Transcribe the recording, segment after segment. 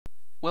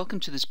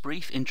Welcome to this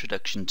brief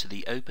introduction to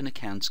the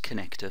OpenAccounts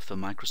connector for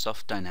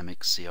Microsoft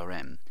Dynamics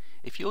CRM.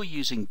 If you're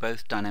using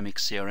both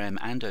Dynamics CRM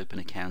and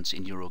OpenAccounts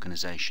in your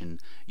organization,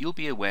 you'll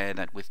be aware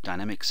that with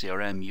Dynamics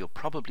CRM you're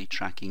probably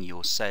tracking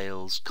your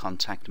sales,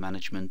 contact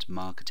management,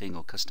 marketing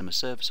or customer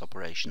service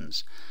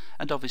operations.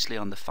 And obviously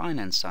on the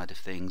finance side of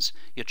things,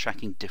 you're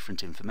tracking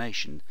different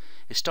information.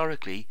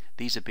 Historically,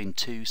 these have been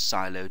two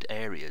siloed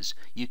areas.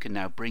 You can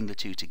now bring the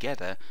two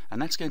together,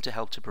 and that's going to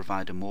help to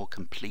provide a more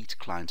complete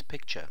client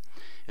picture.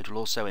 It will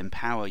also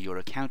empower your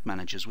account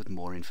managers with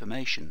more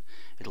information.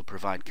 It'll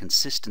provide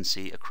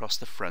consistency across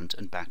the front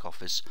and back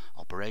office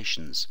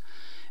operations.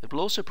 It will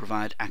also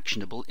provide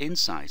actionable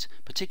insight,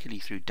 particularly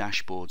through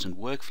dashboards and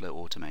workflow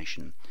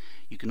automation.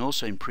 You can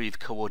also improve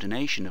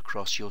coordination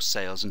across your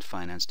sales and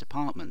finance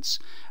departments,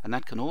 and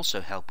that can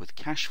also help with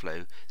cash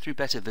flow through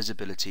better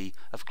visibility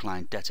of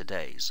client debtor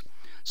days.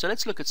 So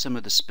let's look at some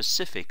of the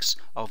specifics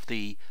of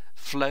the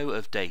flow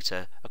of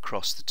data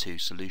across the two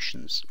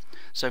solutions.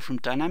 So from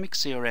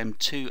Dynamics CRM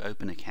to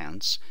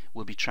OpenAccounts,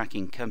 we'll be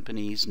tracking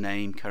companies,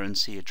 name,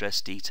 currency, address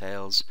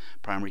details,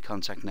 primary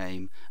contact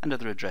name, and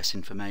other address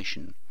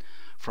information.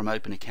 From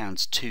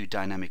OpenAccounts to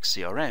Dynamics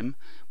CRM,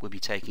 we'll be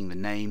taking the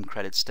name,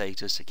 credit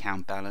status,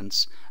 account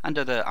balance, and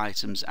other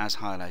items as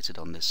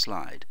highlighted on this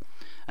slide.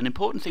 An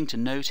important thing to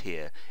note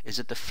here is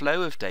that the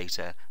flow of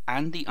data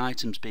and the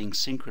items being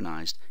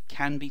synchronized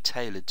can be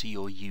tailored to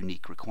your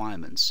unique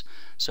requirements.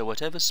 So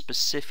whatever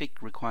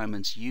specific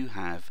requirements you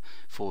have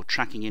for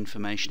tracking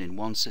information in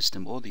one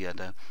system or the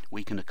other,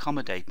 we can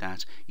accommodate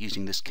that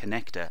using this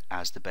connector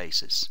as the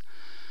basis.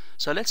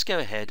 So let's go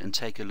ahead and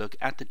take a look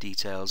at the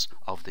details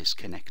of this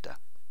connector.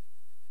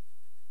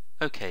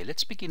 Okay,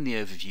 let's begin the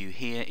overview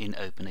here in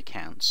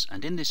OpenAccounts,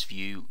 and in this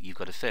view you've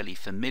got a fairly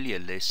familiar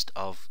list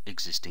of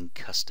existing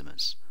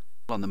customers.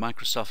 On the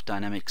Microsoft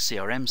Dynamics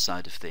CRM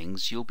side of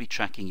things, you'll be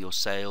tracking your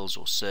sales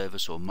or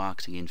service or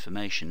marketing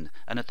information,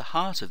 and at the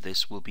heart of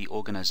this will be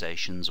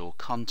organizations or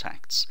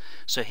contacts.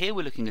 So here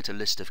we're looking at a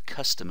list of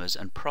customers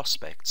and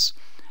prospects.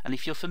 And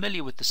if you're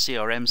familiar with the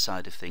CRM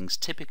side of things,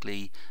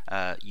 typically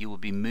you will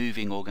be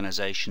moving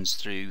organizations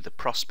through the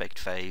prospect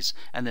phase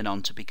and then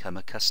on to become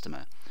a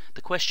customer.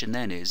 The question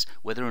then is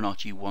whether or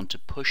not you want to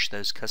push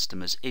those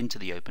customers into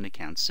the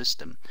OpenAccounts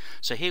system.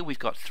 So here we've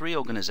got three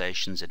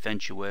organizations,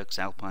 AdventureWorks,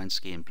 Alpine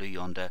Ski and Blue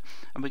Yonder,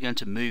 and we're going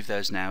to move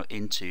those now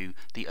into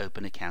the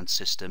OpenAccounts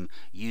system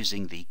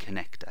using the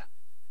connector.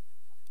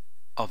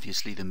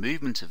 Obviously the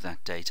movement of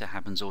that data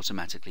happens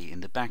automatically in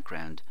the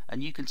background,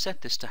 and you can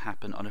set this to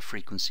happen on a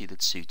frequency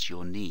that suits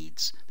your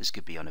needs. This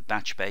could be on a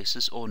batch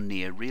basis or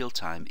near real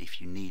time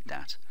if you need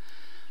that.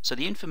 So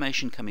the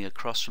information coming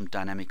across from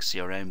Dynamics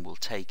CRM will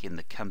take in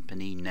the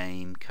company,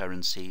 name,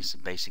 currency,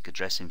 some basic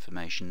address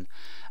information,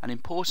 and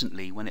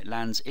importantly when it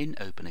lands in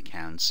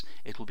OpenAccounts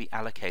it will be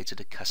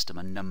allocated a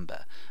customer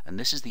number, and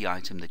this is the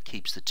item that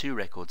keeps the two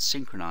records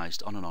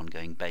synchronized on an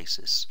ongoing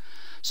basis.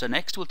 So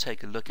next we'll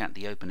take a look at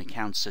the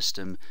OpenAccounts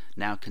system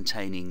now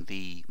containing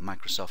the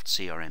Microsoft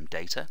CRM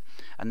data,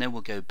 and then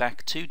we'll go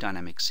back to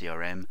Dynamics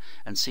CRM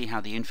and see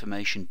how the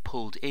information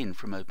pulled in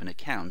from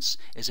OpenAccounts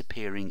is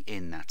appearing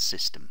in that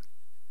system.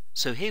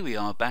 So here we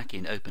are back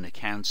in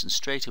OpenAccounts, and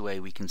straight away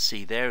we can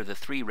see there are the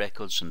three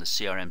records from the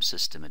CRM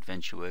system,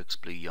 AdventureWorks,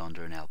 Blue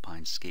Yonder and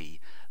Alpine Ski.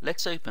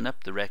 Let's open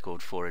up the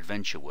record for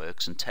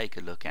AdventureWorks and take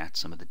a look at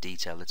some of the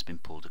detail that's been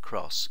pulled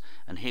across.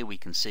 And here we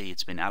can see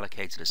it's been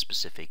allocated a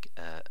specific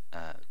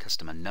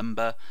customer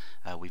number.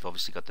 We've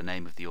obviously got the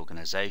name of the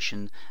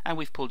organization, and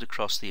we've pulled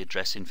across the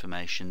address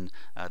information,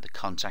 the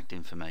contact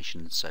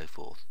information and so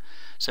forth.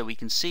 So we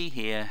can see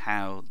here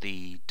how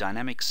the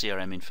Dynamics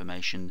CRM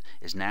information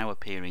is now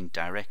appearing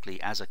directly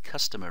as a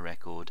customer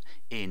record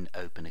in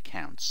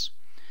OpenAccounts.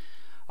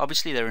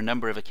 Obviously there are a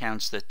number of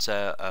accounts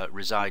that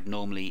reside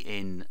normally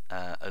in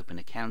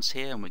OpenAccounts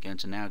here, and we're going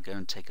to now go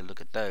and take a look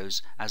at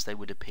those as they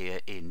would appear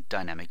in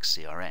Dynamics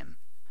CRM.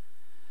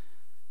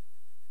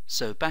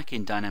 So back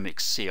in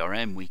Dynamics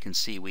CRM we can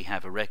see we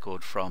have a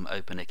record from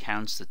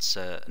OpenAccounts that's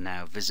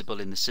now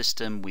visible in the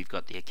system. We've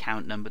got the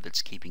account number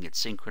that's keeping it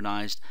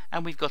synchronized,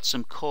 and we've got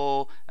some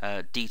core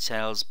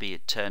details, be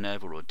it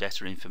turnover or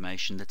debtor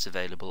information, that's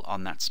available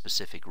on that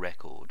specific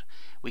record.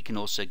 We can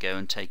also go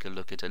and take a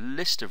look at a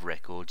list of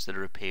records that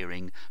are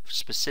appearing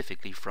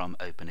specifically from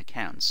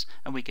OpenAccounts,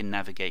 and we can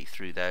navigate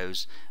through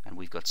those, and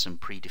we've got some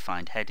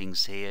predefined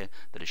headings here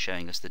that are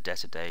showing us the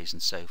debtor days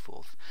and so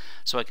forth.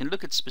 So I can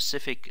look at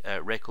specific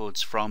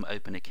records from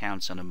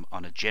OpenAccounts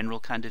on a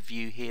general kind of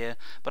view here,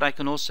 but I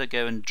can also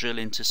go and drill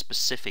into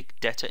specific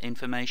debtor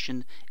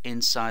information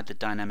inside the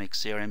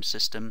Dynamics CRM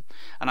system,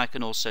 and I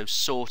can also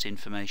sort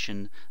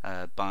information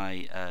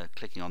by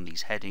clicking on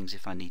these headings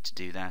if I need to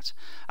do that.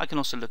 I can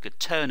also look at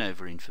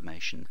turnover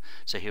information.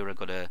 So here I've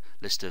got a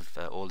list of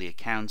all the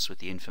accounts with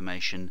the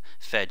information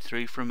fed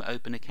through from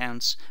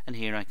OpenAccounts, and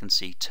here I can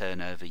see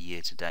turnover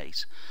year to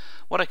date.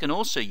 What I can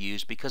also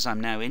use, because I'm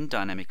now in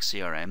Dynamics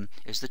CRM,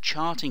 is the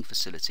charting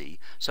facility.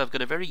 So I've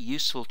got a very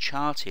useful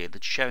chart here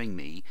that's showing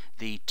me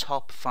the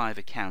top 5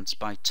 accounts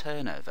by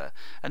turnover,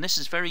 and this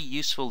is very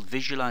useful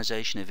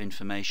visualization of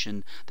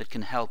information that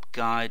can help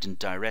guide and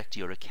direct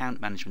your account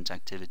management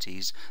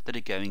activities that are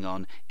going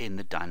on in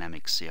the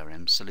Dynamics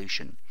CRM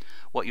solution.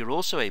 What you're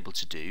also able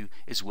to do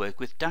is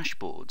work with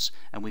dashboards,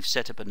 and we've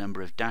set up a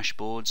number of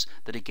dashboards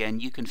that again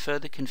you can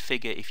further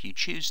configure if you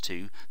choose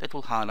to, that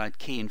will highlight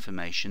key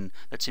information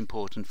that's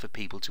important for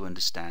people to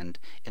understand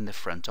in the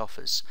front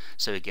office.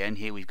 So again,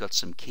 here we've got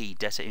some key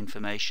debtor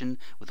information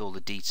with all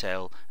the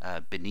detail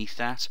beneath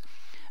that.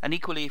 And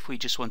equally, if we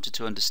just wanted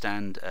to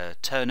understand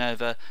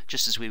turnover,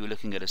 just as we were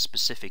looking at a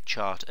specific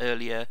chart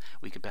earlier,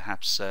 we could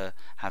perhaps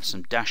have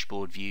some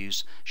dashboard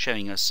views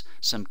showing us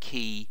some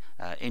key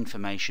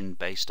information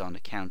based on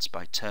accounts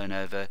by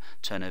turnover,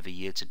 turnover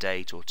year to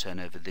date, or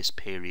turnover this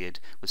period,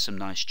 with some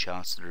nice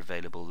charts that are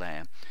available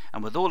there.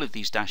 And with all of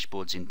these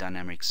dashboards in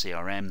Dynamics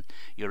CRM,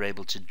 you're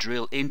able to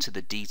drill into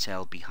the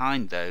detail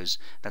behind those.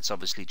 That's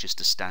obviously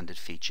just a standard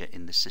feature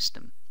in the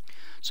system.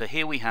 So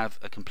here we have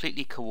a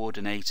completely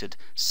coordinated,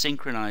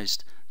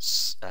 synchronized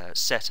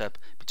setup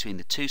between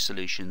the two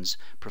solutions,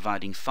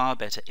 providing far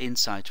better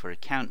insight for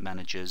account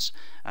managers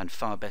and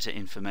far better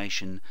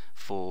information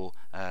for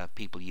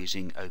people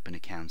using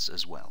OpenAccounts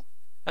as well.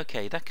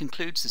 Okay, that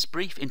concludes this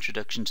brief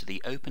introduction to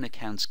the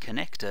OpenAccounts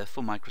connector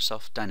for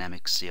Microsoft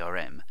Dynamics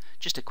CRM.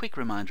 Just a quick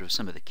reminder of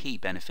some of the key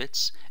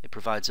benefits. It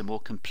provides a more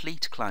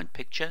complete client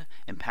picture,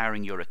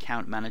 empowering your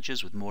account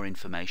managers with more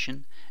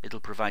information. It'll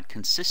provide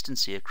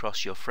consistency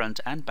across your front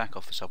and back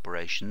office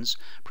operations,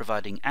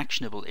 providing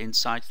actionable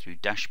insight through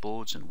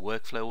dashboards and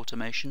workflow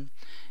automation.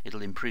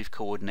 It'll improve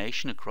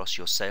coordination across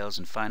your sales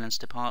and finance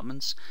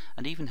departments,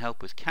 and even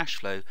help with cash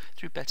flow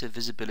through better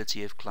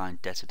visibility of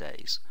client debtor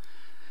days.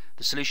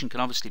 The solution can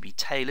obviously be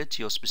tailored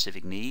to your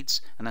specific needs,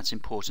 and that's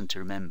important to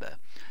remember.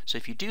 So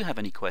if you do have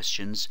any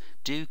questions,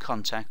 do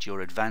contact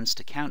your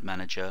advanced account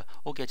manager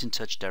or get in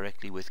touch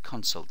directly with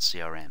Consult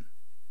CRM.